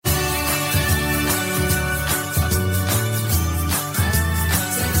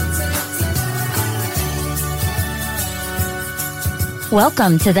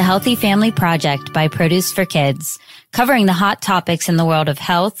Welcome to the Healthy Family Project by Produce for Kids, covering the hot topics in the world of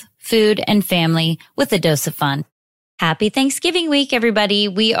health, food, and family with a dose of fun. Happy Thanksgiving week, everybody.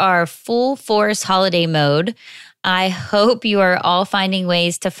 We are full force holiday mode. I hope you are all finding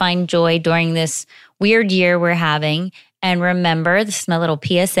ways to find joy during this weird year we're having. And remember, this is my little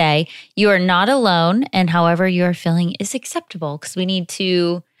PSA, you are not alone, and however you are feeling is acceptable, because we need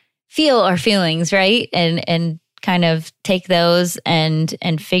to feel our feelings, right? And kind of take those and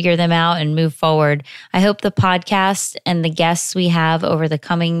figure them out and move forward. I hope the podcast and the guests we have over the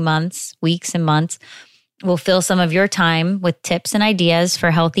coming months, weeks and months, will fill some of your time with tips and ideas for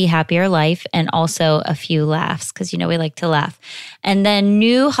healthy, happier life, and also a few laughs, because we like to laugh. And then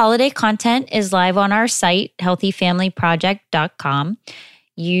new holiday content is live on our site, healthyfamilyproject.com.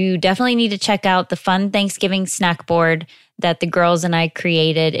 You definitely need to check out the fun Thanksgiving snack board that the girls and I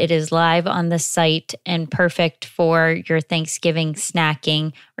created. It is live on the site and perfect for your Thanksgiving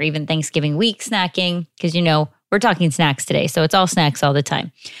snacking or even Thanksgiving week snacking, because we're talking snacks today, so it's all snacks all the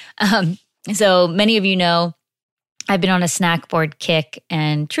time. So many of you know I've been on a snack board kick,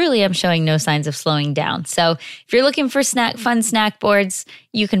 and truly I'm showing no signs of slowing down. So if you're looking for fun snack boards,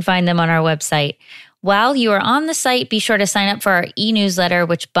 you can find them on our website. While you are on the site, be sure to sign up for our e-newsletter,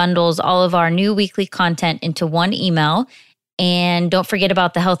 which bundles all of our new weekly content into one email. And don't forget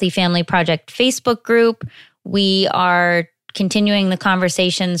about the Healthy Family Project Facebook group. We are continuing the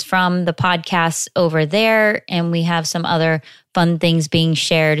conversations from the podcasts over there, and we have some other fun things being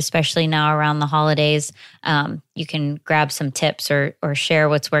shared, especially now around the holidays. You can grab some tips or share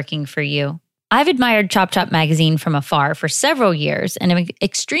what's working for you. I've admired Chop Chop Magazine from afar for several years, and I'm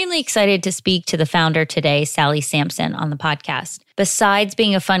extremely excited to speak to the founder today, Sally Sampson, on the podcast. Besides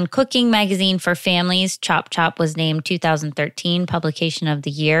being a fun cooking magazine for families, Chop Chop was named 2013 Publication of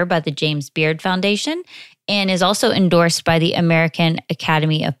the Year by the James Beard Foundation and is also endorsed by the American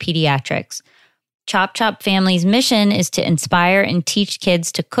Academy of Pediatrics. Chop Chop Family's mission is to inspire and teach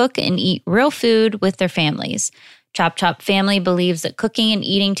kids to cook and eat real food with their families. Chop Chop Family believes that cooking and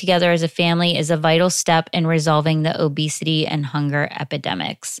eating together as a family is a vital step in resolving the obesity and hunger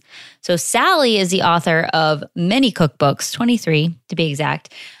epidemics. So Sally is the author of many cookbooks, 23 to be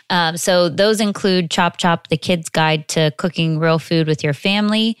exact. So those include Chop Chop, The Kid's Guide to Cooking Real Food with Your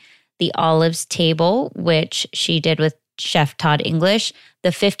Family, The Olives Table, which she did with Chef Todd English, The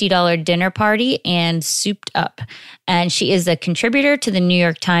 $50 Dinner Party, and Souped Up. And she is a contributor to the New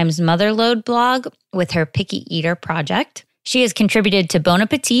York Times Motherload blog with her Picky Eater project. She has contributed to Bon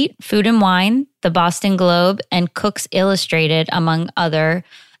Appetit, Food and Wine, the Boston Globe, and Cooks Illustrated, among other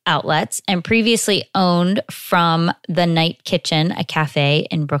outlets, and previously owned From the Night Kitchen, a cafe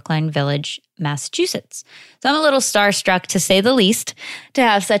in Brookline Village, Massachusetts. So I'm a little starstruck, to say the least, to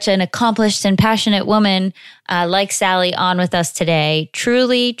have such an accomplished and passionate woman like Sally on with us today.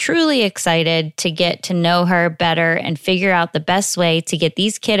 Truly, truly excited to get to know her better and figure out the best way to get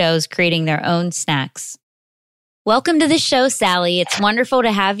these kiddos creating their own snacks. Welcome to the show, Sally. It's wonderful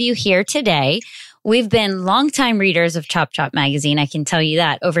to have you here today. We've been longtime readers of Chop Chop Magazine, I can tell you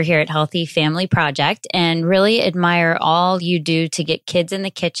that, over here at Healthy Family Project, and really admire all you do to get kids in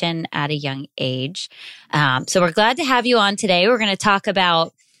the kitchen at a young age. So we're glad to have you on today. We're going to talk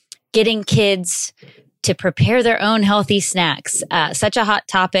about getting kids to prepare their own healthy snacks. Such a hot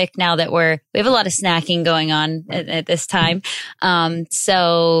topic now that we have a lot of snacking going on at this time.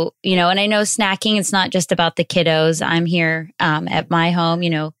 So, and I know snacking, it's not just about the kiddos. I'm here at my home,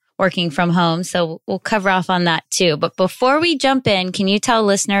 working from home. So we'll cover off on that too. But before we jump in, can you tell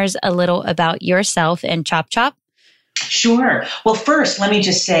listeners a little about yourself and Chop Chop? Sure. Well, first, let me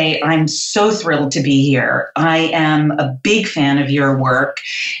just say I'm so thrilled to be here. I am a big fan of your work.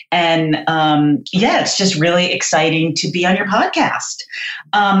 And it's just really exciting to be on your podcast.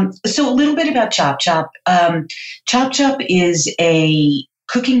 So a little bit about Chop Chop. Chop Chop is a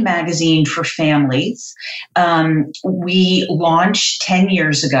cooking magazine for families. We launched 10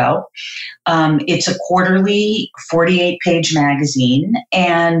 years ago. It's a quarterly 48-page magazine.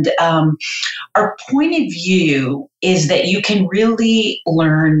 And our point of view is that you can really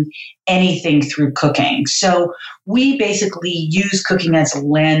learn anything through cooking. So we basically use cooking as a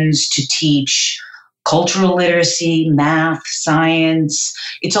lens to teach cultural literacy, math, science.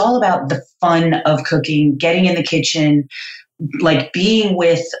 It's all about the fun of cooking, getting in the kitchen, like being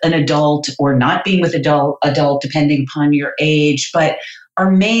with an adult or not being with adult depending upon your age. But our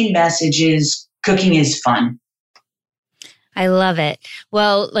main message is cooking is fun. I love it.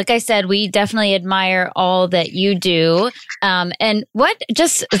 Well, like I said, we definitely admire all that you do. And what,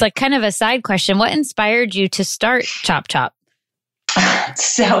 just like kind of a side question, what inspired you to start Chop Chop?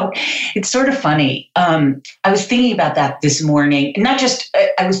 So it's sort of funny. I was thinking about that this morning, and not just,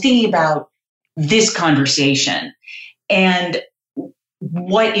 I was thinking about this conversation and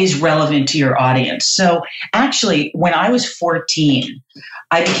what is relevant to your audience. So actually, when I was 14,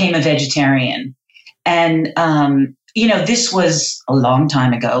 I became a vegetarian. And, this was a long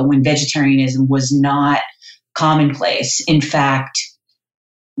time ago when vegetarianism was not commonplace. In fact,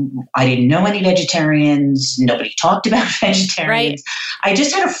 I didn't know any vegetarians. Nobody talked about vegetarians. Right. I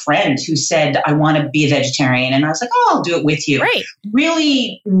just had a friend who said, I want to be a vegetarian. And I was like, oh, I'll do it with you. Right.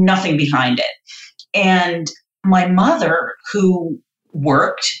 Really nothing behind it. And my mother, who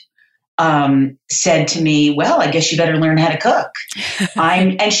worked, said to me, well, I guess you better learn how to cook.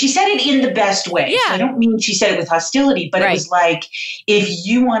 And she said it in the best way. Yeah. So I don't mean she said it with hostility, but It was like, if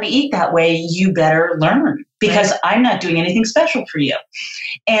you want to eat that way, you better learn, because I'm not doing anything special for you.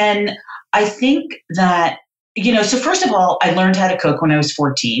 And I think that, so first of all, I learned how to cook when I was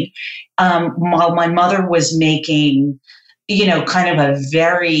 14, while my mother was making, kind of a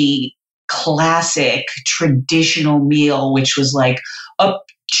very classic traditional meal, which was like a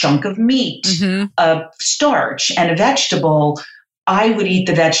chunk of meat, a starch, and a vegetable. I would eat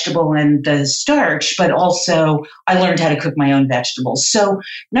the vegetable and the starch, but also I learned how to cook my own vegetables. So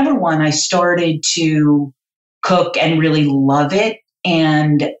number one, I started to cook and really love it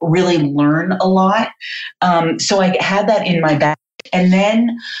and really learn a lot. So I had that in my back. And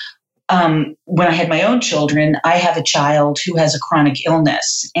then when I had my own children, I have a child who has a chronic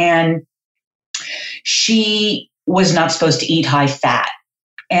illness, and she was not supposed to eat high fat.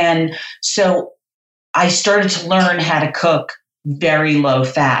 And so I started to learn how to cook very low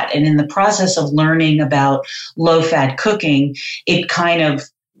fat. And in the process of learning about low fat cooking, it kind of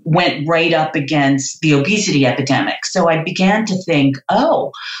went right up against the obesity epidemic. So I began to think,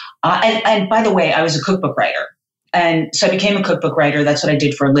 and by the way, I was a cookbook writer. And so I became a cookbook writer. That's what I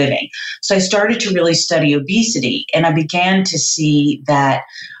did for a living. So I started to really study obesity, and I began to see that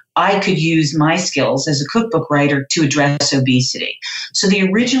I could use my skills as a cookbook writer to address obesity. So the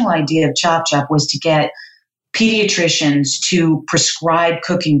original idea of Chop Chop was to get pediatricians to prescribe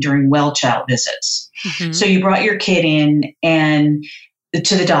cooking during well child visits. Mm-hmm. So you brought your kid in and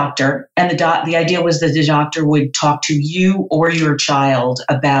to the doctor, and the idea was that the doctor would talk to you or your child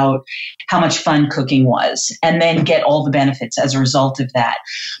about how much fun cooking was, and then get all the benefits as a result of that.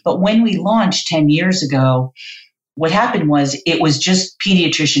 But when we launched 10 years ago, what happened was it was just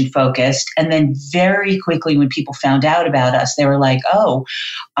pediatrician focused. And then very quickly, when people found out about us, they were like, oh,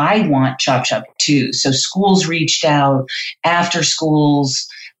 I want Chop Chop too. So schools reached out, after schools,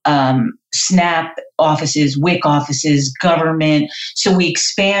 SNAP offices, WIC offices, government. So we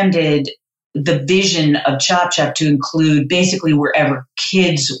expanded the vision of Chop Chop to include basically wherever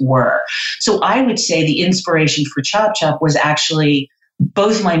kids were. So I would say the inspiration for Chop Chop was actually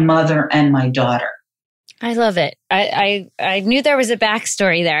both my mother and my daughter. I love it. I knew there was a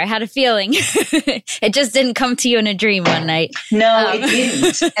backstory there. I had a feeling. It just didn't come to you in a dream one night. No, it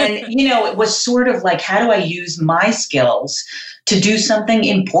didn't. And, it was sort of like, how do I use my skills to do something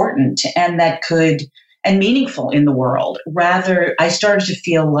important and and meaningful in the world? Rather, I started to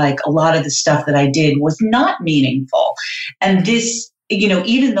feel like a lot of the stuff that I did was not meaningful. And this,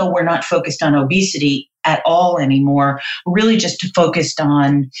 even though we're not focused on obesity at all anymore, really just focused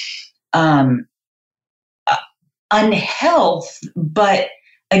on health, but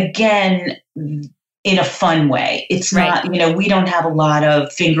again, in a fun way. It's not, we don't have a lot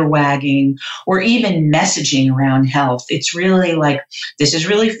of finger wagging or even messaging around health. It's really like, this is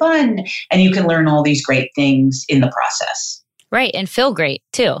really fun, and you can learn all these great things in the process. Right. And feel great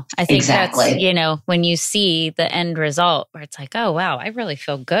too. I think exactly. That's, when you see the end result where it's like, oh, wow, I really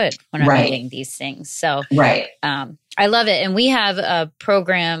feel good when I'm eating these things. So I love it. And we have a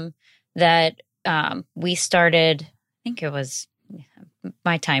program that we started, I think it was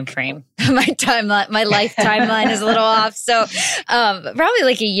my time frame, my life timeline is a little off. So probably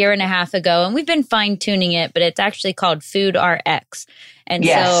like a year and a half ago, and we've been fine tuning it, but it's actually called Food RX. And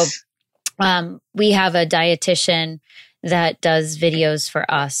so we have a dietitian that does videos for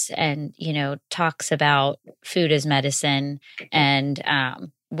us and, talks about food as medicine. And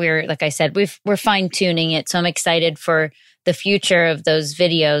we're, like I said, we're fine tuning it. So I'm excited for the future of those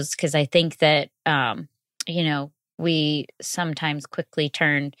videos, because I think that, we sometimes quickly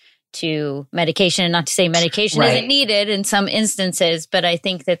turn to medication, and not to say medication isn't needed in some instances, but I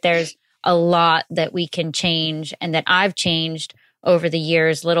think that there's a lot that we can change and that I've changed over the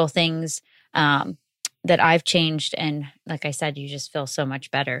years, little things that I've changed. And like I said, you just feel so much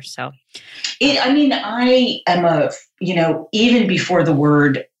better. So, I am even before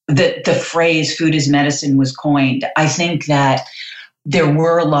the phrase food is medicine was coined, I think that there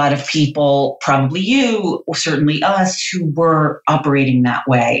were a lot of people, probably you, or certainly us, who were operating that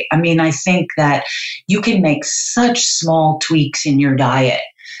way. I mean, I think that you can make such small tweaks in your diet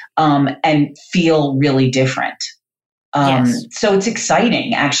and feel really different. Yes. So it's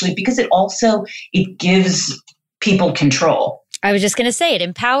exciting, actually, because it gives people control. I was just going to say, it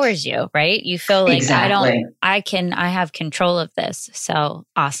empowers you, right? You feel like Exactly. I have control of this. So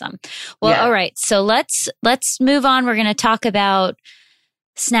awesome. Well, Yeah. all right. So let's move on. We're going to talk about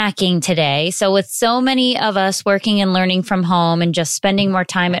snacking today. So with so many of us working and learning from home and just spending more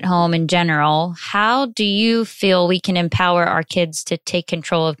time at home in general, how do you feel we can empower our kids to take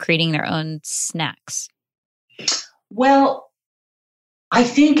control of creating their own snacks? Well, I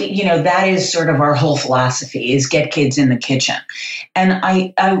think, that is sort of our whole philosophy, is get kids in the kitchen. And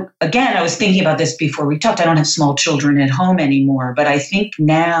I was thinking about this before we talked. I don't have small children at home anymore, but I think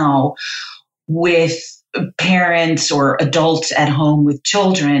now with parents or adults at home with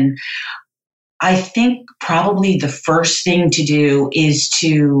children, I think probably the first thing to do is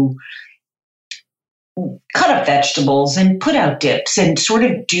to cut up vegetables and put out dips and sort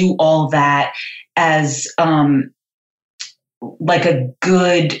of do all that as like a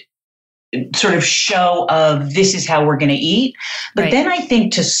good sort of show of this is how we're going to eat. But Right. then I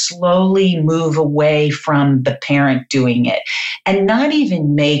think to slowly move away from the parent doing it and not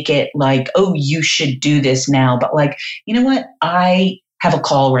even make it like, oh, you should do this now, but like, you know what? I have a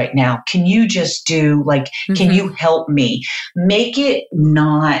call right now. Can you just do can you help me? Make it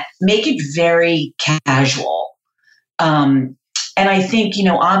very casual. And I think,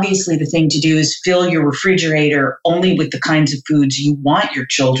 obviously the thing to do is fill your refrigerator only with the kinds of foods you want your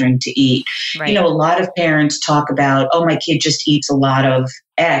children to eat. Right. A lot of parents talk about, oh, my kid just eats a lot of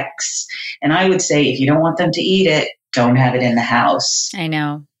X. And I would say, if you don't want them to eat it, don't have it in the house. I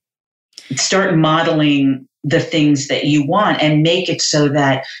know. Start modeling the things that you want and make it so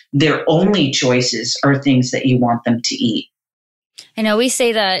that their only choices are things that you want them to eat. I know we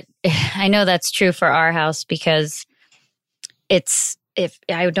say that. I know that's true for our house because if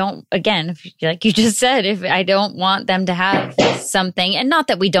I don't, again, like you just said, if I don't want them to have something, and not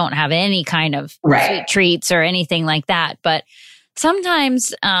that we don't have any kind of sweet treats or anything like that, but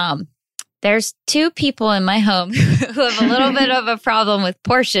sometimes there's two people in my home who have a little bit of a problem with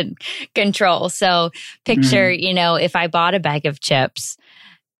portion control. So picture, if I bought a bag of chips,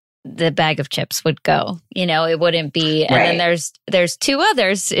 the bag of chips would go, it wouldn't be. And then there's two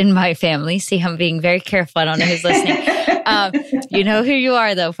others in my family. See, I'm being very careful. I don't know who's listening. You know who you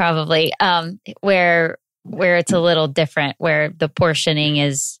are though, probably, where it's a little different, where the portioning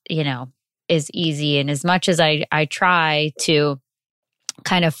is easy. And as much as I try to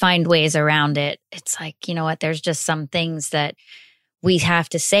kind of find ways around it, it's like, you know what, there's just some things that we have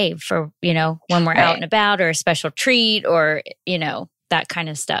to save for, when we're out and about or a special treat or, that kind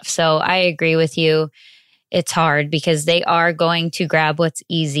of stuff. So I agree with you. It's hard because they are going to grab what's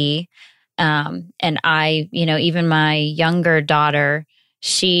easy. And I, even my younger daughter,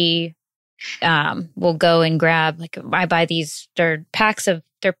 she will go and grab, I buy they're packs of,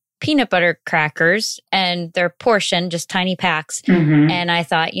 they're peanut butter crackers and they're portioned, just tiny packs. Mm-hmm. And I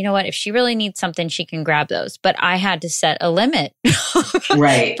thought, you know what, if she really needs something, she can grab those. But I had to set a limit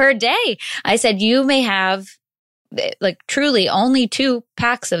per day. I said, you may have truly only 2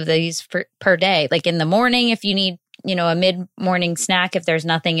 packs of these per day. Like in the morning, if you need, a mid-morning snack, if there's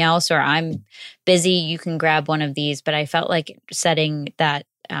nothing else or I'm busy, you can grab one of these. But I felt like setting that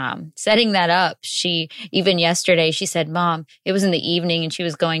up. She, even yesterday, she said, Mom, it was in the evening and she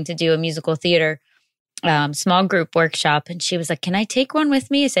was going to do a musical theater small group workshop. And she was like, can I take one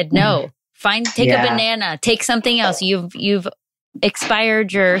with me? I said, no, take a banana, take something else. You've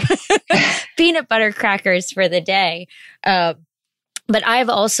expired your peanut butter crackers for the day. But I've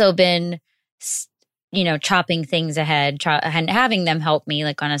also been, chopping things ahead and having them help me,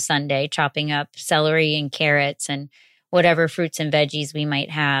 like on a Sunday, chopping up celery and carrots and whatever fruits and veggies we might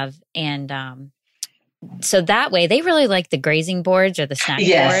have. And so that way they really like the grazing boards or the snack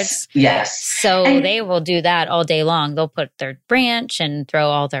boards. Yes. So they will do that all day long. They'll put their branch and throw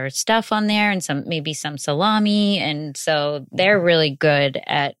all their stuff on there and maybe some salami. And so they're really good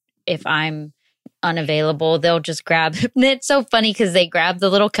at, if I'm unavailable, they'll just grab. It's so funny because they grab the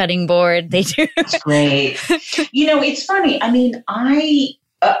little cutting board. They do. That's great. It's funny. I mean,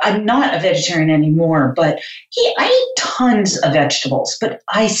 I'm not a vegetarian anymore, but I eat tons of vegetables. But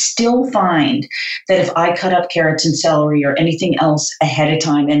I still find that if I cut up carrots and celery or anything else ahead of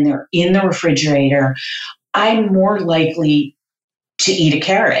time and they're in the refrigerator, I'm more likely to eat a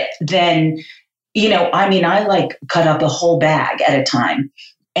carrot than, I cut up a whole bag at a time.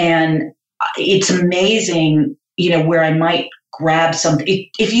 And it's amazing, where I might grab something.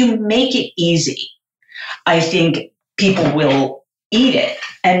 If you make it easy, I think people will eat it.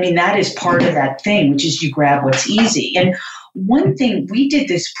 I mean, that is part of that thing, which is you grab what's easy. And one thing, we did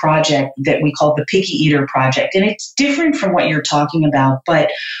this project that we called the Picky Eater Project, and it's different from what you're talking about, but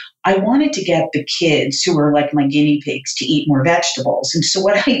I wanted to get the kids who are like my guinea pigs to eat more vegetables. And so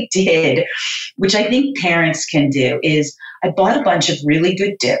what I did, which I think parents can do, is I bought a bunch of really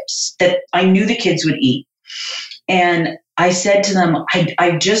good dips that I knew the kids would eat. And I said to them,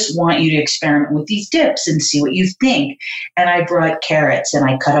 I just want you to experiment with these dips and see what you think. And I brought carrots and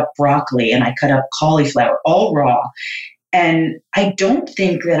I cut up broccoli and I cut up cauliflower, all raw. And I don't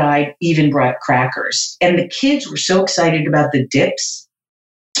think that I even brought crackers. And the kids were so excited about the dips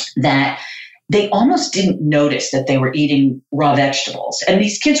that they almost didn't notice that they were eating raw vegetables. And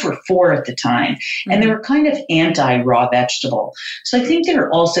these kids were 4 at the time, and they were kind of anti-raw vegetable. So I think there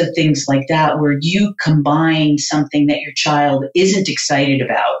are also things like that where you combine something that your child isn't excited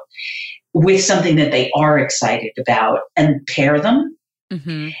about with something that they are excited about and pair them.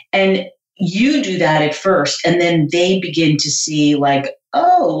 Mm-hmm. And you do that at first, and then they begin to see like,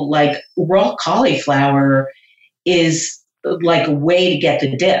 oh, like raw cauliflower is like a way to get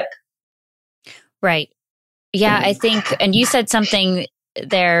the dip. Right. Yeah, I think, and you said something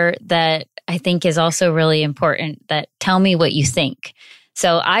there that I think is also really important, that tell me what you think.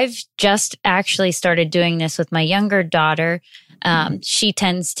 So I've just actually started doing this with my younger daughter. She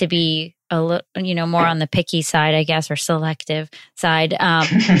tends to be a little, more on the picky side, I guess, or selective side.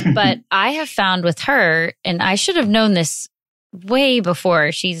 But I have found with her, and I should have known this way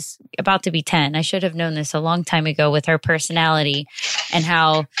before she's about to be 10. I should have known this a long time ago with her personality and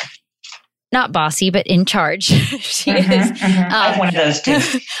how not bossy, but in charge she is. I'm one of those too.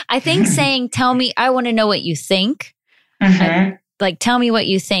 I think saying, tell me, I want to know what you think. Like, tell me what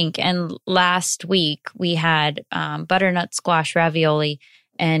you think. And last week we had butternut squash ravioli.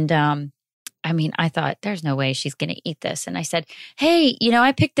 And I thought, there's no way she's going to eat this. And I said, hey,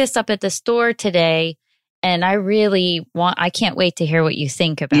 I picked this up at the store today. And I can't wait to hear what you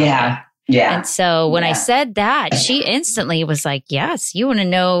think about it. Yeah. And so when I said that, she instantly was like, yes, you want to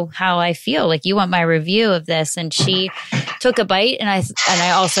know how I feel. Like, you want my review of this. And she took a bite. And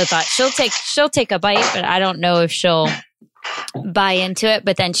I also thought she'll take a bite, but I don't know if she'll buy into it.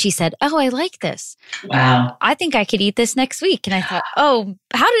 But then she said, oh, I like this. Wow. I think I could eat this next week. And I thought, oh,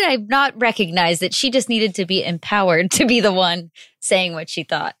 how did I not recognize that she just needed to be empowered to be the one saying what she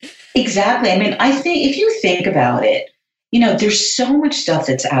thought? Exactly. I mean, I think if you think about it, there's so much stuff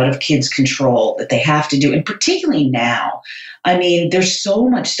that's out of kids' control that they have to do. And particularly now, I mean, there's so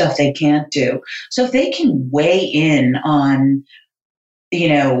much stuff they can't do. So if they can weigh in on,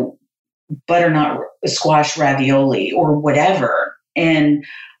 butternut squash ravioli or whatever. And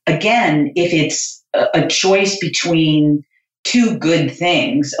again, if it's a choice between 2 good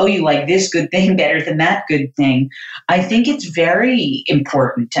things, oh, you like this good thing better than that good thing, I think it's very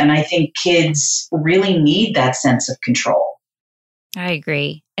important. And I think kids really need that sense of control. I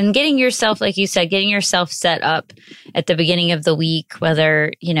agree. And getting yourself, like you said, set up at the beginning of the week,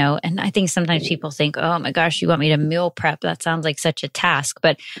 whether, and I think sometimes people think, oh my gosh, you want me to meal prep? That sounds like such a task.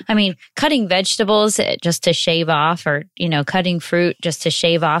 But I mean, cutting vegetables just to shave off, or, cutting fruit just to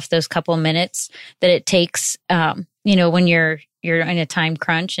shave off those couple minutes that it takes, when you're in a time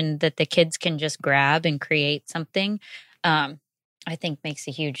crunch, and that the kids can just grab and create something, I think makes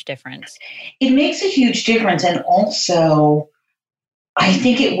a huge difference. It makes a huge difference. And also, I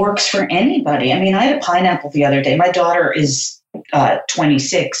think it works for anybody. I mean, I had a pineapple the other day. My daughter is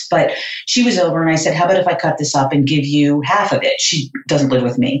 26, but she was over and I said, how about if I cut this up and give you half of it? She doesn't live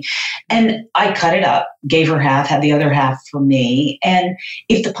with me. And I cut it up, gave her half, had the other half for me. And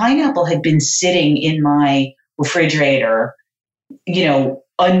if the pineapple had been sitting in my refrigerator,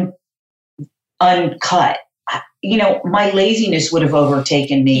 uncut, my laziness would have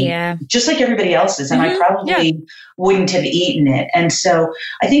overtaken me, just like everybody else's, and I probably wouldn't have eaten it. And so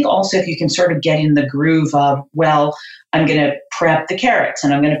I think also if you can sort of get in the groove of, well, I'm going to prep the carrots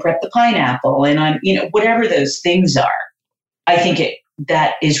and I'm going to prep the pineapple and I'm, whatever those things are, I think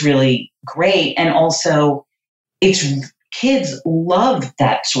that is really great. And also kids love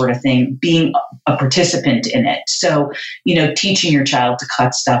that sort of thing, being a participant in it. So, teaching your child to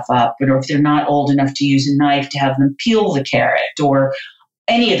cut stuff up, or if they're not old enough to use a knife, to have them peel the carrot or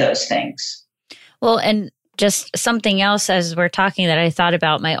any of those things. Well, and just something else as we're talking that I thought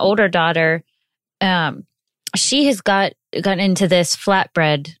about, my older daughter, she has gotten into this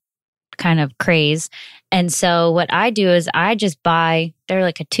flatbread kind of craze. And so what I do is I just buy, they're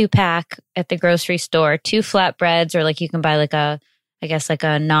like a 2-pack at the grocery store, 2 flatbreads, or like you can buy like a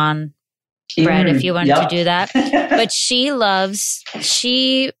non bread if you want to do that. But she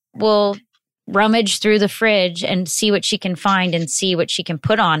will rummage through the fridge and see what she can find and see what she can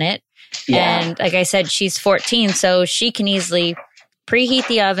put on it. Yeah. And like I said, she's 14, so she can easily preheat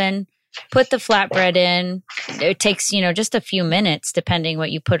the oven, put the flatbread in. It takes, just a few minutes depending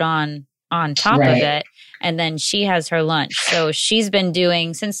what you put on top of it. And then she has her lunch. So she's been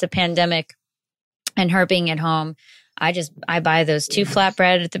doing, since the pandemic and her being at home, I buy those 2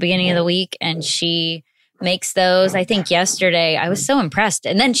 flatbread at the beginning of the week, and she makes those. I think yesterday I was so impressed.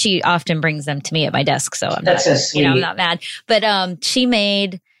 And then she often brings them to me at my desk. So I'm That's not, so sweet. I'm not mad. But I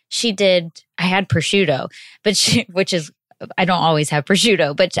had prosciutto, which is, I don't always have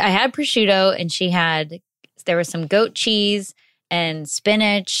prosciutto, but I had prosciutto, and there was some goat cheese and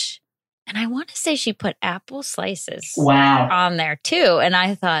spinach. And I want to say she put apple slices on there too. And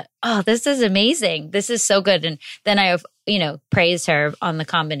I thought, oh, this is amazing. This is so good. And then I, praised her on the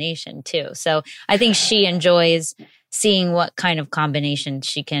combination too. So I think she enjoys seeing what kind of combination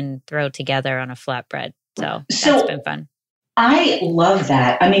she can throw together on a flatbread. So that's been fun. I love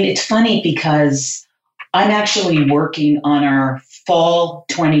that. I mean, it's funny because I'm actually working on our fall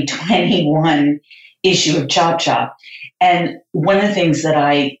 2021 issue of Chop Chop. And one of the things that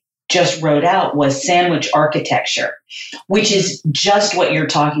I just wrote out was sandwich architecture, which is just what you're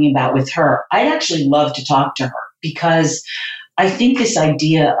talking about with her. I'd actually love to talk to her because I think this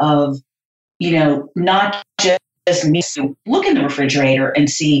idea of, not just me, look in the refrigerator and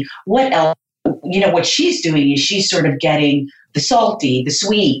see what else, what she's doing is she's sort of getting the salty, the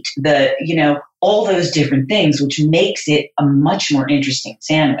sweet, all those different things, which makes it a much more interesting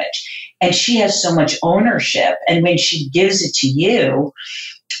sandwich. And she has so much ownership. And when she gives it to you,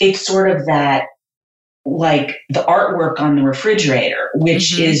 it's sort of that, like the artwork on the refrigerator,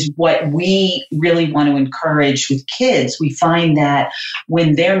 which is what we really want to encourage with kids. We find that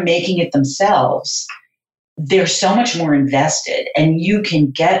when they're making it themselves, they're so much more invested, and you can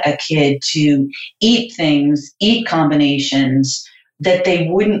get a kid to eat combinations that they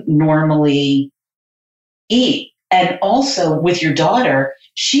wouldn't normally eat. And also with your daughter,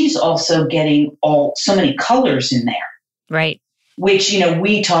 she's also getting so many colors in there. Right. Which,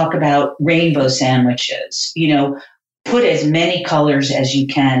 we talk about rainbow sandwiches, put as many colors as you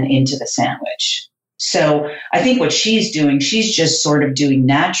can into the sandwich. So I think what she's doing, she's just sort of doing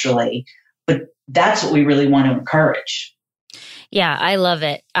naturally, but that's what we really want to encourage. Yeah, I love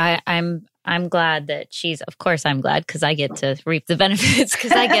it. I'm glad that of course I'm glad because I get to reap the benefits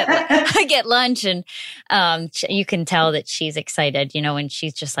because I get lunch, and you can tell that she's excited, when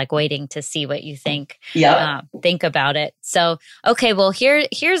she's just like waiting to see what you think about it. So, okay, well,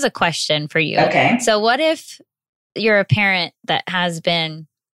 here's a question for you. Okay. So what if you're a parent that has been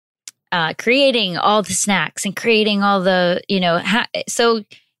creating all the snacks and creating all the, so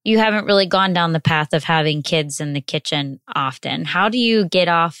you haven't really gone down the path of having kids in the kitchen often. How do you get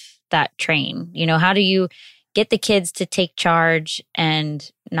off that train? How do you get the kids to take charge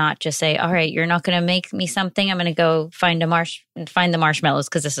and not just say, all right, you're not going to make me something. I'm going to go find the marshmallows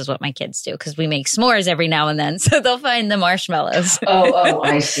because this is what my kids do because we make s'mores every now and then. So they'll find the marshmallows. Oh,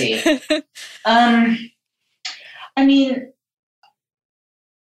 I see. I mean,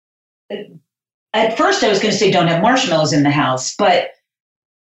 at first I was going to say don't have marshmallows in the house, but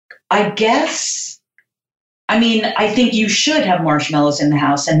I think you should have marshmallows in the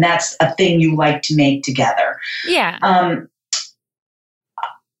house, and that's a thing you like to make together. Yeah.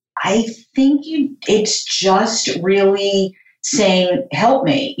 I think it's just really saying, help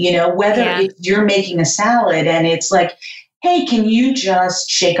me, whether you're making a salad and it's like, hey, can you just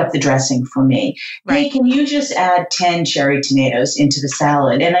shake up the dressing for me? Right. Hey, can you just add 10 cherry tomatoes into the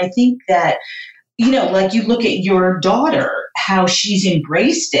salad? And I think that, like you look at your daughter, how she's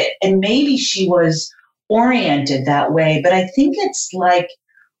embraced it, and maybe she was oriented that way. But I think it's like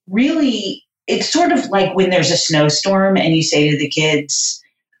really, it's sort of like when there's a snowstorm and you say to the kids,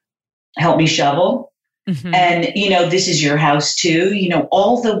 help me shovel. Mm-hmm. And, this is your house too.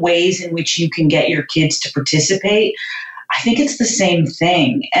 All the ways in which you can get your kids to participate. I think it's the same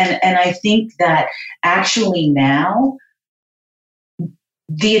thing. And I think that actually now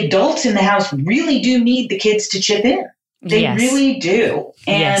the adults in the house really do need the kids to chip in. They really do.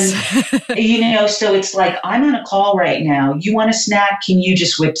 And, so it's like, I'm on a call right now. You want a snack? Can you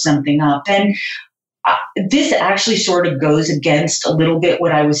just whip something up? And this actually sort of goes against a little bit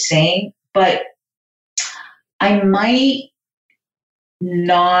what I was saying, but I might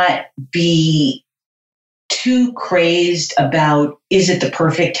not be too crazed about, is it the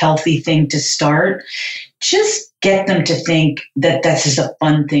perfect healthy thing to start? Just get them to think that this is a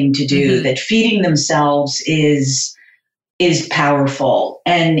fun thing to do, that feeding themselves is is powerful,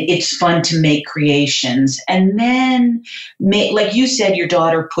 and it's fun to make creations. And then, like you said, your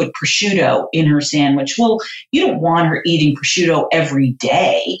daughter put prosciutto in her sandwich. Well, you don't want her eating prosciutto every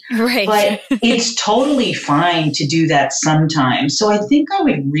day, right? But it's totally fine to do that sometimes. So I think I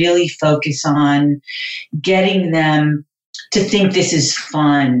would really focus on getting them to think this is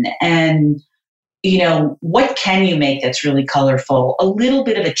fun. And what can you make that's really colorful? A little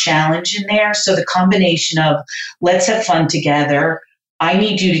bit of a challenge in there. So the combination of let's have fun together. I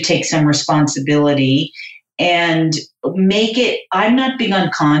need you to take some responsibility and make it. I'm not big on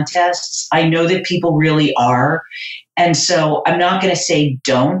contests. I know that people really are. And so I'm not going to say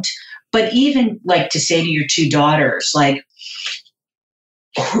don't, but even like to say to your two daughters, like,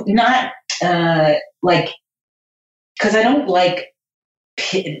 not like, because I don't like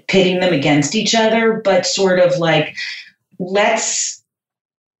pitting them against each other, but sort of like, let's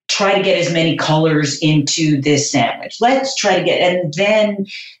try to get as many colors into this sandwich. Let's try to get, and then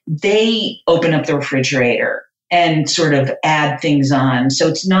they open up the refrigerator and sort of add things on. So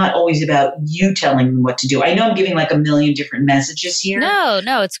it's not always about you telling them what to do. I know I'm giving like a million different messages here.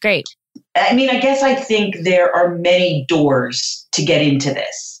 No, it's great. I mean, I guess I think there are many doors to get into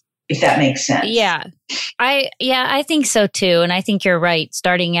this, if that makes sense. Yeah. I think so too. And I think you're right.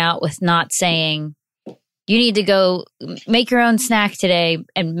 Starting out with not saying you need to go make your own snack today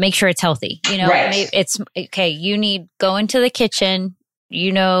and make sure it's healthy. Right. It's okay. You need go into the kitchen.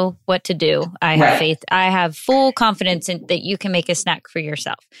 You know what to do. I have faith. I have full confidence in that you can make a snack for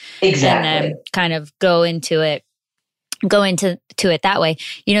yourself. Exactly. And then kind of go into it that way.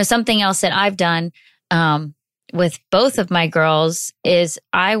 Something else that I've done with both of my girls is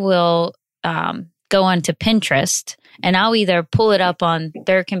I will go onto Pinterest and I'll either pull it up on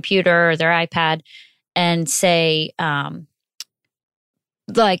their computer or their iPad and say,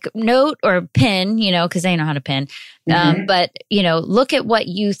 like note or pin, because they know how to pin. But, look at what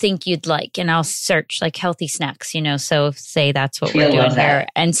you think you'd like. And I'll search like healthy snacks, so say that's what we're doing here.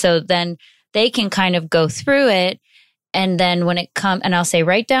 And so then they can kind of go through it. And then when it comes, and I'll say,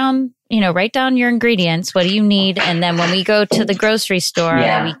 write down your ingredients. What do you need? And then when we go to the grocery store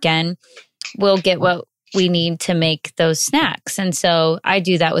on the weekend, we'll get what we need to make those snacks. And so I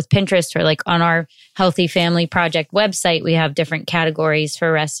do that with Pinterest, or like on our Healthy Family Project website, we have different categories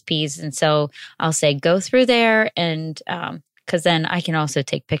for recipes. And so I'll say, go through there. And, cause then I can also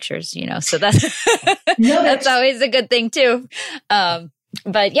take pictures, so that's, that's always a good thing too.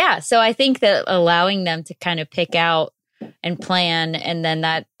 But yeah, so I think that allowing them to kind of pick out and plan, and then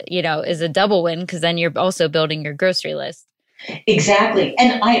that, is a double win, because then you're also building your grocery list. Exactly.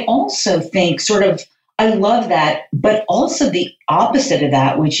 And I also think I love that, but also the opposite of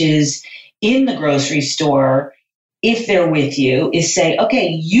that, which is in the grocery store, if they're with you, is say, okay,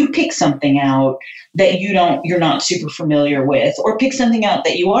 you pick something out that you're not super familiar with, or pick something out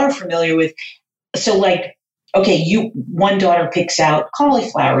that you are familiar with. So like, okay, one daughter picks out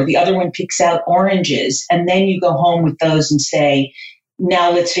cauliflower, the other one picks out oranges, and then you go home with those and say, now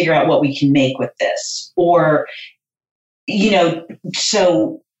let's figure out what we can make with this. Or,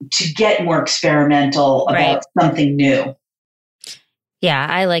 so to get more experimental about something new. Yeah,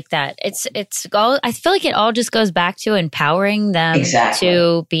 I like that. It's all, I feel like it all just goes back to empowering them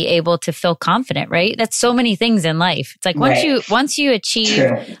to be able to feel confident, right? That's so many things in life. It's like once you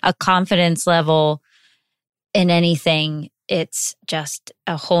achieve a confidence level in anything, it's just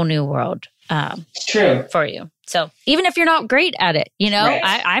a whole new world for you. So even if you're not great at it,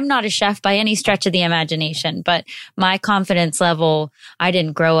 I'm not a chef by any stretch of the imagination, but my confidence level, I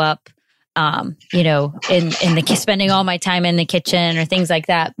didn't grow up, in the spending all my time in the kitchen or things like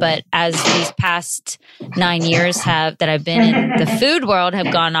that. But as these past 9 years that I've been in the food world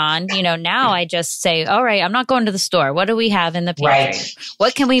have gone on, now I just say, all right, I'm not going to the store. What do we have in the pantry?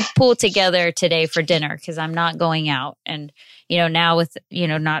 What can we pull together today for dinner? Because I'm not going out. And, now with,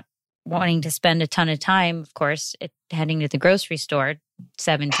 not wanting to spend a ton of time, of course, heading to the grocery store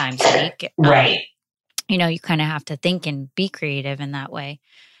 7 times a week. You kind of have to think and be creative in that way.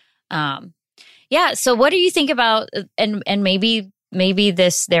 So what do you think about, and maybe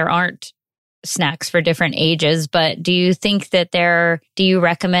there aren't snacks for different ages, but do you think that do you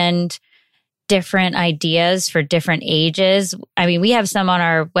recommend different ideas for different ages? I mean, we have some on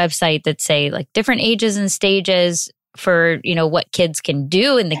our website that say like different ages and stages for, what kids can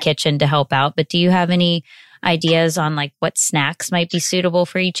do in the kitchen to help out. But do you have any ideas on like what snacks might be suitable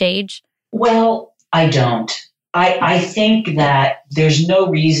for each age? Well, I don't. I think that there's no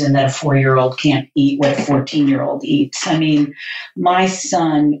reason that a 4-year-old can't eat what a 14-year-old eats. I mean, my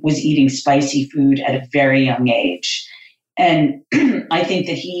son was eating spicy food at a very young age. And I think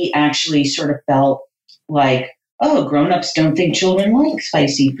that he actually sort of felt like, oh, grown-ups don't think children like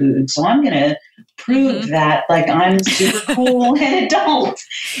spicy food. So I'm going to prove that like I'm super cool an adult.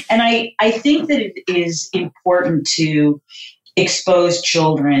 And I think that it is important to expose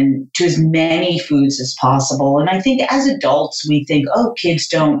children to as many foods as possible. And I think as adults, we think, oh, kids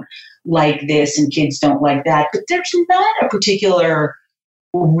don't like this and kids don't like that. But there's not a particular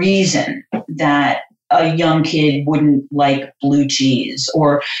reason that a young kid wouldn't like blue cheese.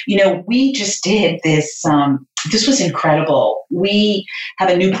 Or, we just did this. This was incredible. We have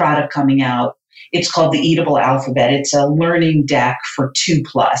a new product coming out. It's called the Eatable Alphabet. It's a learning deck for 2+,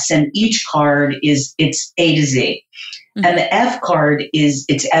 and each card it's A to Z. Mm-hmm. And the F card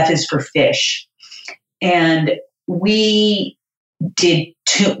F is for fish. And we did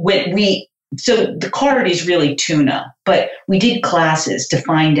so the card is really tuna, but we did classes to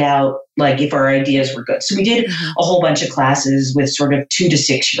find out like if our ideas were good. So we did a whole bunch of classes with sort of 2 to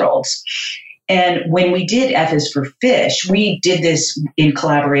 6-year-olds. And when we did F is for fish, we did this in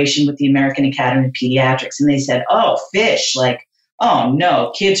collaboration with the American Academy of Pediatrics. And they said, oh, fish, like, oh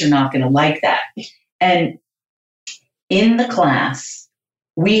no, kids are not going to like that. And in the class,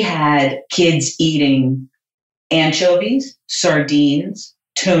 we had kids eating anchovies, sardines,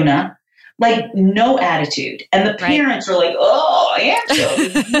 tuna, like no attitude. And the parents were like, oh,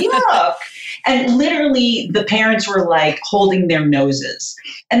 anchovies, yuck. And literally the parents were like holding their noses.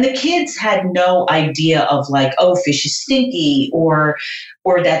 And the kids had no idea of like, oh, fish is stinky or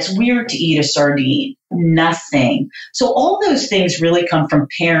that's weird to eat a sardine. Nothing. So all those things really come from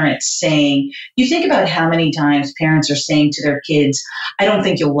parents saying, you think about how many times parents are saying to their kids, I don't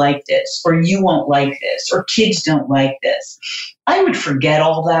think you'll like this, or you won't like this, or kids don't like this. I would forget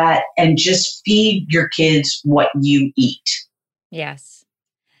all that and just feed your kids what you eat. Yes.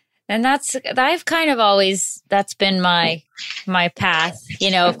 And that's been my path.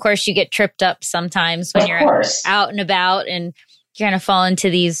 Of course you get tripped up sometimes when you're out and about and you're going to fall into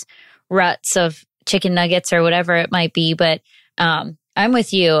these ruts of chicken nuggets or whatever it might be. But I'm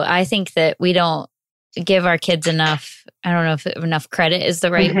with you. I think that we don't give our kids enough, I don't know if enough credit is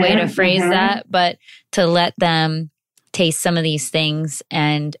the right way to phrase that, but to let them taste some of these things.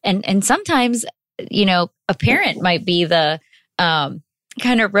 And sometimes, a parent might be the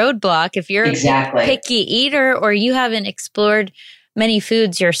kind of roadblock if you're a picky eater or you haven't explored many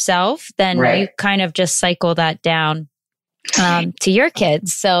foods yourself, then you kind of just cycle that down to your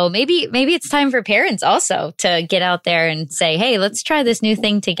kids. So maybe it's time for parents also to get out there and say, hey, let's try this new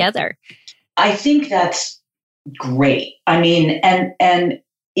thing together. I think that's great. I mean, and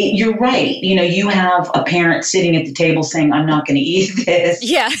you're right. You have a parent sitting at the table saying, I'm not going to eat this.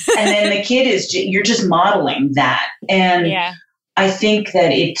 Yeah. And then the kid you're just modeling that. And I think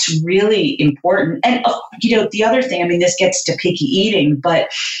that it's really important. And, the other thing, I mean, this gets to picky eating, but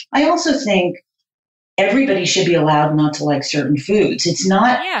I also think everybody should be allowed not to like certain foods. It's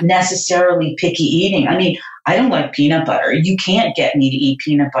not necessarily picky eating. I mean, I don't like peanut butter. You can't get me to eat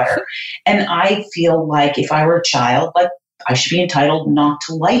peanut butter. And I feel like if I were a child, like I should be entitled not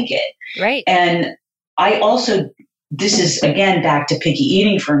to like it. Right. And I also, this is again, back to picky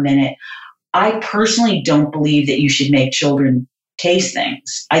eating for a minute. I personally don't believe that you should make children taste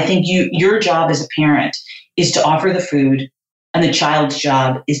things. I think your job as a parent is to offer the food, and the child's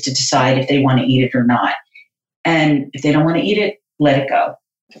job is to decide if they want to eat it or not. And if they don't want to eat it, let it go.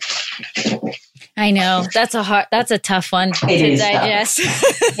 I know that's a tough one to digest.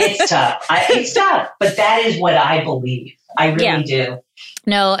 It's tough. It's tough, but that is what I believe. I really do.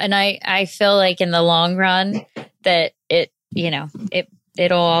 No, and I feel like in the long run that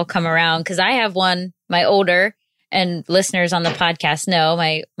it'll all come around, because I have one, my older, and listeners on the podcast know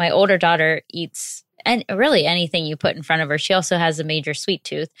my older daughter eats and really anything you put in front of her. She also has a major sweet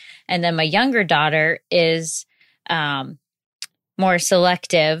tooth. And then my younger daughter is more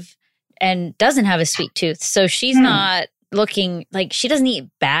selective and doesn't have a sweet tooth. So she's not looking like, she doesn't eat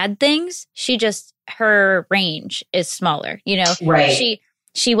bad things. Her range is smaller, Right.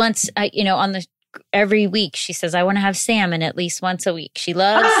 She wants, every week she says, I want to have salmon at least once a week. She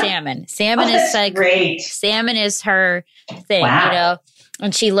loves salmon. Salmon is like, great. Salmon is her thing,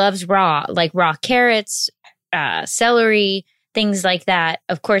 and she loves raw carrots, celery, things like that.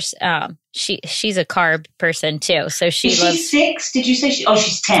 Of course, she's a carb person too. So is she 6? Did you say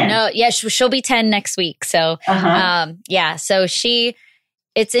she's 10? No, yeah, she'll be 10 next week. So, so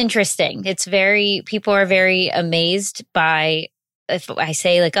it's interesting. People are very amazed by, if I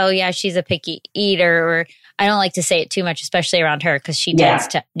say like, oh yeah, she's a picky eater, or I don't like to say it too much, especially around her, because she tends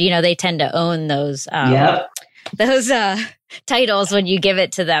to, they tend to own those those titles when you give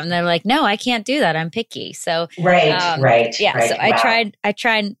it to them. They're like, no, I can't do that. I'm picky. So right. Yeah. Right. So I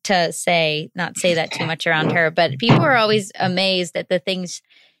tried to not say that too much around her, but people are always amazed at the things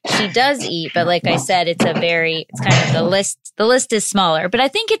she does eat. But like I said, it's kind of the list is smaller, but I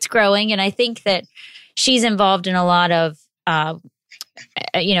think it's growing. And I think that she's involved in a lot of,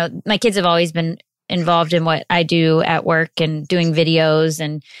 my kids have always been involved in what I do at work and doing videos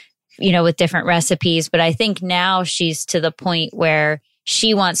and, with different recipes. But I think now she's to the point where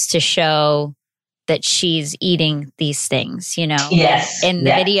she wants to show that she's eating these things, Yes. In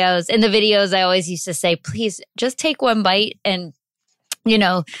the videos, I always used to say, please just take one bite and,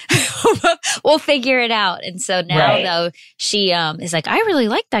 we'll figure it out. And so now though, she is like, I really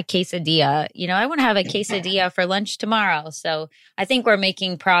like that quesadilla. I want to have a quesadilla for lunch tomorrow. So I think we're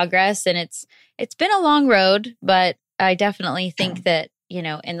making progress, and it's been a long road, but I definitely think that,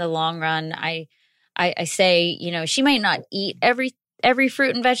 in the long run, I say, she might not eat every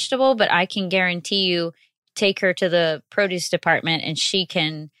fruit and vegetable, but I can guarantee you take her to the produce department and she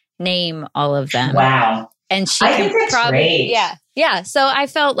can name all of them. Wow. And she I can think that's probably, great. yeah. So I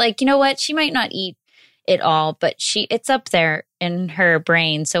felt like, you know what? She might not eat it all, but it's up there in her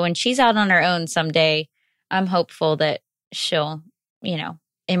brain. So when she's out on her own someday, I'm hopeful that she'll,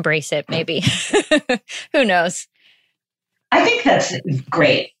 embrace it maybe. Who knows? I think that's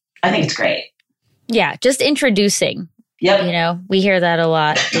great. I think it's great. Yeah. Just introducing. Yep. We hear that a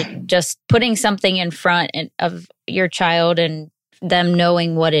lot. Just putting something in front of your child and them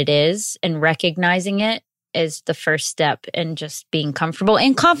knowing what it is and recognizing it is the first step, and just being comfortable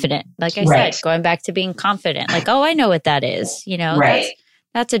and confident. Like I said, going back to being confident, like, oh, I know what that is.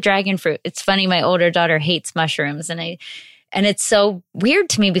 That's a dragon fruit. It's funny. My older daughter hates mushrooms, and it's so weird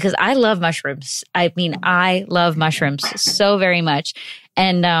to me because I love mushrooms. I mean, I love mushrooms so very much.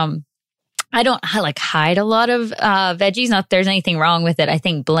 And, I don't hide a lot of veggies. Not that there's anything wrong with it. I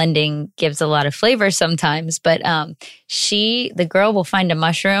think blending gives a lot of flavor sometimes. But the girl will find a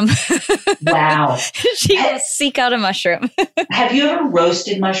mushroom. Wow. She will seek out a mushroom. Have you ever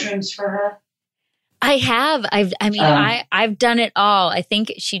roasted mushrooms for her? I have. I've done it all. I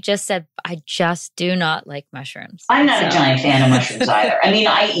think she just said, I just do not like mushrooms. I'm not a giant fan of mushrooms either. I mean,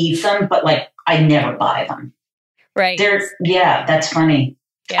 I eat them, but I never buy them. Right. That's funny.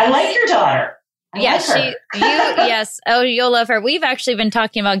 Yes. I like your daughter. Yes. Oh, you'll love her. We've actually been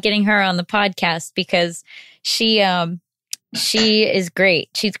talking about getting her on the podcast because she is great.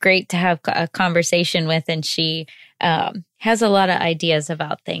 She's great to have a conversation with, and she has a lot of ideas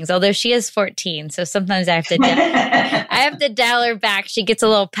about things. Although she is 14, so sometimes I have to dial her back. She gets a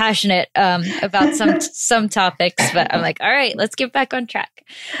little passionate about some topics, but I'm like, all right, let's get back on track.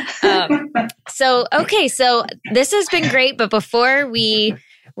 So this has been great, but before we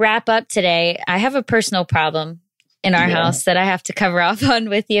wrap up today, I have a personal problem in our house that I have to cover off on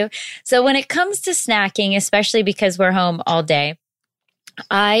with you. So when it comes to snacking, especially because we're home all day,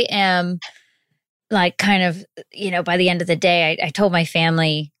 I am kind of, by the end of the day, I told my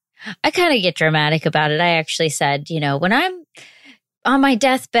family, I kind of get dramatic about it. I actually said, when I'm on my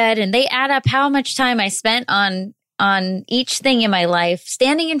deathbed and they add up how much time I spent on each thing in my life,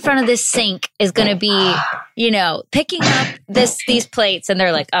 standing in front of this sink is going to be, picking up these plates. And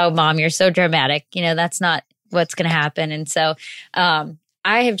they're like, oh, Mom, you're so dramatic. That's not what's going to happen. And so I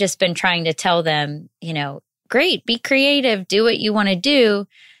have just been trying to tell them, great, be creative, do what you want to do,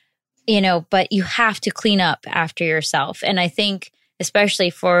 but you have to clean up after yourself. And I think,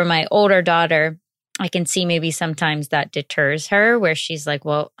 especially for my older daughter, I can see maybe sometimes that deters her, where she's like,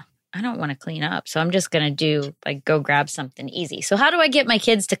 well, I don't want to clean up, so I'm just going to go grab something easy. So how do I get my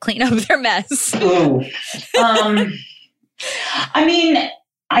kids to clean up their mess? Ooh. I mean,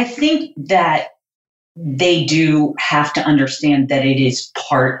 I think that they do have to understand that it is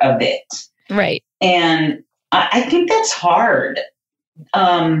part of it. Right. And I think that's hard.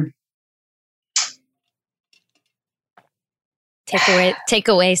 Take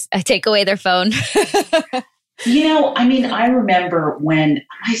away their phone. I remember when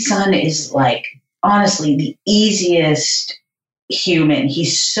my son is honestly the easiest human.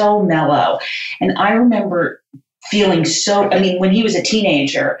 He's so mellow. And I remember feeling when he was a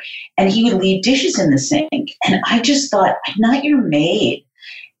teenager and he would leave dishes in the sink. And I just thought, I'm not your maid.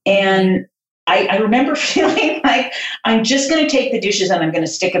 And I remember feeling like I'm just going to take the dishes and I'm going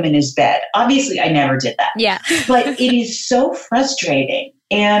to stick them in his bed. Obviously, I never did that. Yeah. But it is so frustrating.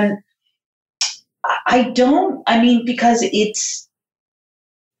 And because it's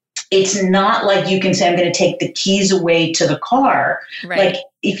not like you can say, I'm going to take the keys away to the car. Right.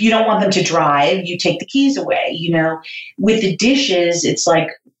 If you don't want them to drive, you take the keys away, With the dishes, it's like,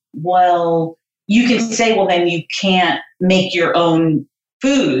 well, you can say, well, then you can't make your own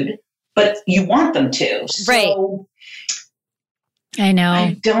food, but you want them to. So right. I know.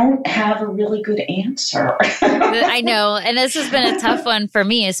 I don't have a really good answer. I know. And this has been a tough one for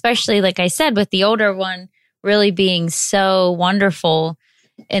me, especially, like I said, with the older one really being so wonderful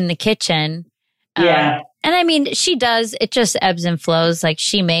in the kitchen. Yeah. And I mean, she does, it just ebbs and flows. Like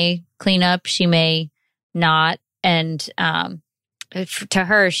she may clean up, she may not. And to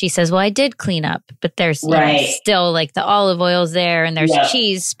her, she says, well, I did clean up, but there's still like the olive oil's there and there's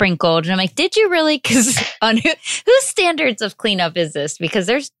cheese sprinkled. And I'm like, did you really? Because on whose standards of cleanup is this? Because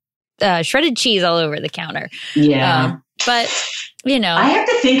there's shredded cheese all over the counter. Yeah. But, you know. I have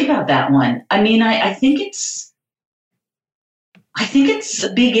to think about that one. I mean, I think it's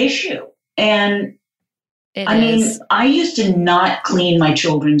a big issue. And I mean, I used to not clean my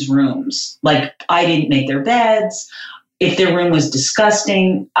children's rooms. Like, I didn't make their beds. If their room was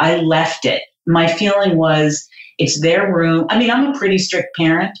disgusting, I left it. My feeling was, it's their room. I mean, I'm a pretty strict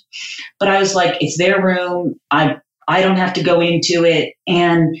parent, but I was like, it's their room. I don't have to go into it.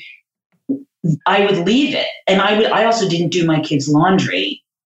 And I would leave it. And I also didn't do my kids' laundry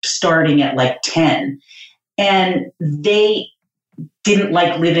starting at like 10. And they didn't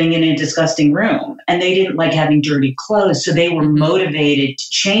like living in a disgusting room and they didn't like having dirty clothes. So they were motivated to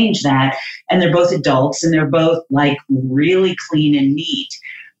change that. And they're both adults and they're both like really clean and neat,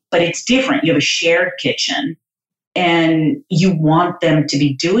 but it's different. You have a shared kitchen and you want them to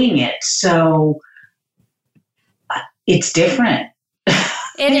be doing it. So it's different.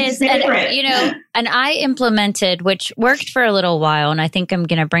 It is. Different. And, you know, and I implemented, which worked for a little while, and I think I'm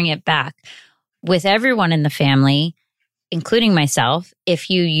going to bring it back with everyone in the family, including myself. If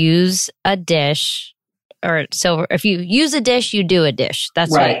you use a dish or silver, if you use a dish, you do a dish.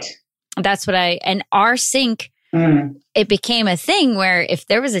 That's right. And our sink, it became a thing where if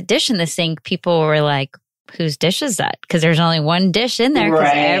there was a dish in the sink, people were like, whose dish is that? Because there's only one dish in there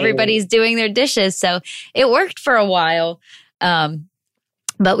because everybody's doing their dishes. So it worked for a while.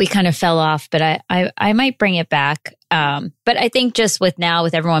 But we kind of fell off, but I might bring it back. But I think just with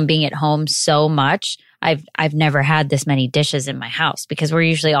everyone being at home so much, I've never had this many dishes in my house because we're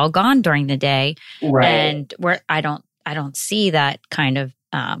usually all gone during the day. Right. And I don't see that kind of,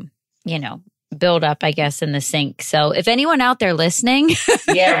 build up, I guess, in the sink. So if anyone out there listening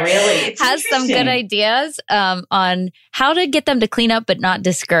really has some good ideas on how to get them to clean up, but not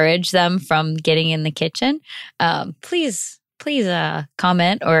discourage them from getting in the kitchen, please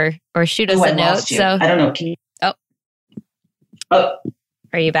comment or shoot us a note. So I don't know. Can you? Oh,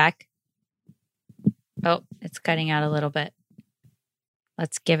 are you back? Oh, it's cutting out a little bit.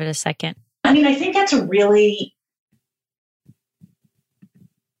 Let's give it a second. I mean, I think that's a really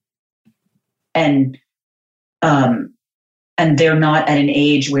and they're not at an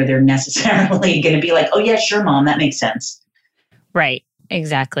age where they're necessarily going to be like, oh yeah, sure, Mom, that makes sense. Right.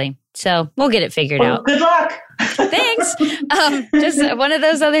 Exactly. So we'll get it figured out. Good luck. Thanks. Just one of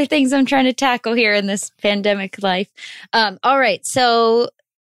those other things I'm trying to tackle here in this pandemic life. All right. So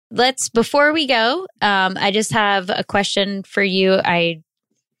before we go, I just have a question for you. I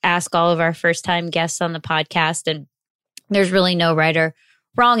ask all of our first time guests on the podcast, and there's really no right or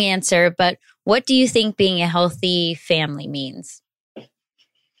wrong answer, but what do you think being a healthy family means?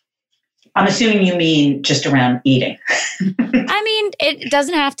 I'm assuming you mean just around eating. I mean, it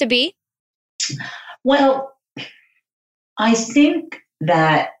doesn't have to be. Well, I think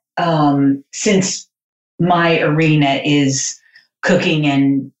that since my arena is cooking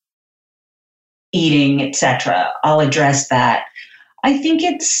and eating, etc., I'll address that. I think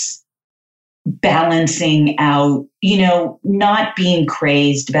it's balancing out, not being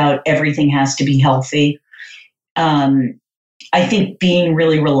crazed about everything has to be healthy. I think being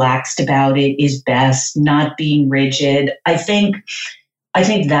really relaxed about it is best, not being rigid. I think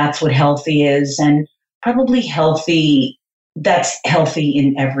that's what healthy is, and probably that's healthy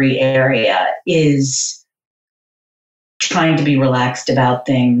in every area, is trying to be relaxed about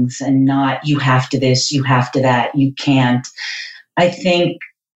things and not, you have to this, you have to that, you can't. I think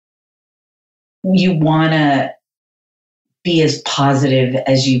you want to be as positive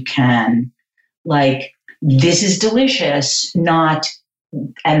as you can. Like, this is delicious, not,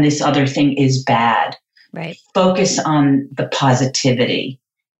 and this other thing is bad. Right. Focus on the positivity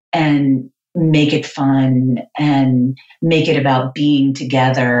and make it fun and make it about being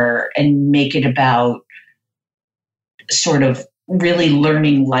together and make it about sort of really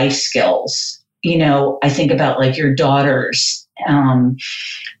learning life skills. I think about like your daughters.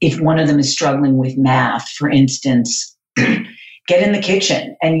 If one of them is struggling with math, for instance, get in the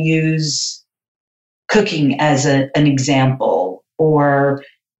kitchen and use cooking as an example, or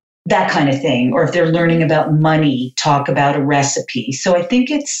that kind of thing. Or if they're learning about money, talk about a recipe. So I think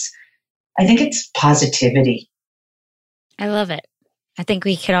it's positivity. I love it. I think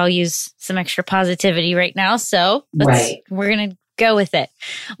we could all use some extra positivity right now. So we're going to go with it.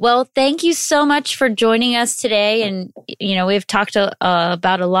 Well, thank you so much for joining us today. And, we've talked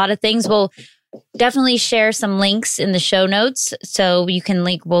about a lot of things. We'll definitely share some links in the show notes. So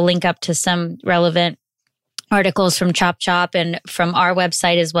we'll link up to some relevant articles from Chop Chop and from our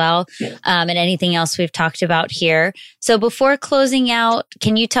website as well, and anything else we've talked about here. So before closing out,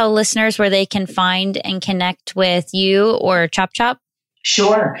 can you tell listeners where they can find and connect with you or Chop Chop?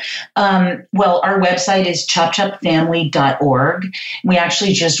 Sure. Well, our website is chopchopfamily.org. We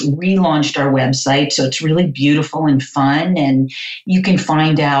actually just relaunched our website, so it's really beautiful and fun, and you can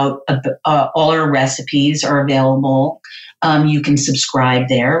find out all our recipes are available. You can subscribe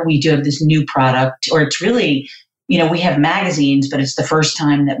there. We do have this new product, or it's really, we have magazines, but it's the first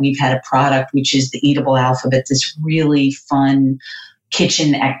time that we've had a product, which is the Eatable Alphabet, this really fun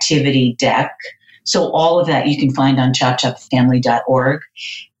kitchen activity deck. So all of that you can find on chopchopfamily.org.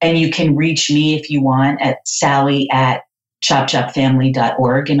 And you can reach me if you want at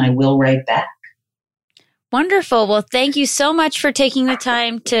sally@chopchopfamily.org, and I will write back. Wonderful. Well, thank you so much for taking the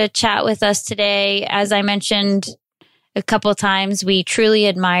time to chat with us today. As I mentioned a couple of times, we truly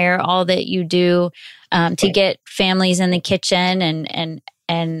admire all that you do to get families in the kitchen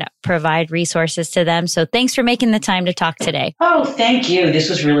and provide resources to them. So thanks for making the time to talk today. Oh, thank you.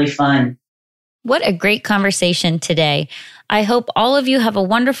 This was really fun. What a great conversation today. I hope all of you have a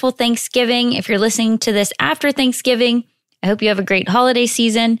wonderful Thanksgiving. If you're listening to this after Thanksgiving, I hope you have a great holiday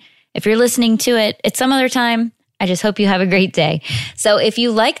season. If you're listening to it at some other time, I just hope you have a great day. So if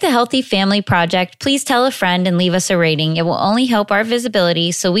you like the Healthy Family Project, please tell a friend and leave us a rating. It will only help our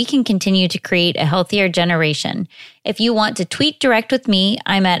visibility so we can continue to create a healthier generation. If you want to tweet direct with me,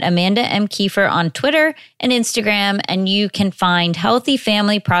 I'm at Amanda M. Kiefer on Twitter and Instagram, and you can find Healthy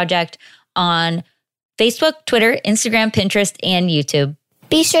Family Project on Facebook, Twitter, Instagram, Pinterest, and YouTube.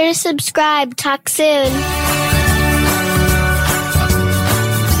 Be sure to subscribe. Talk soon.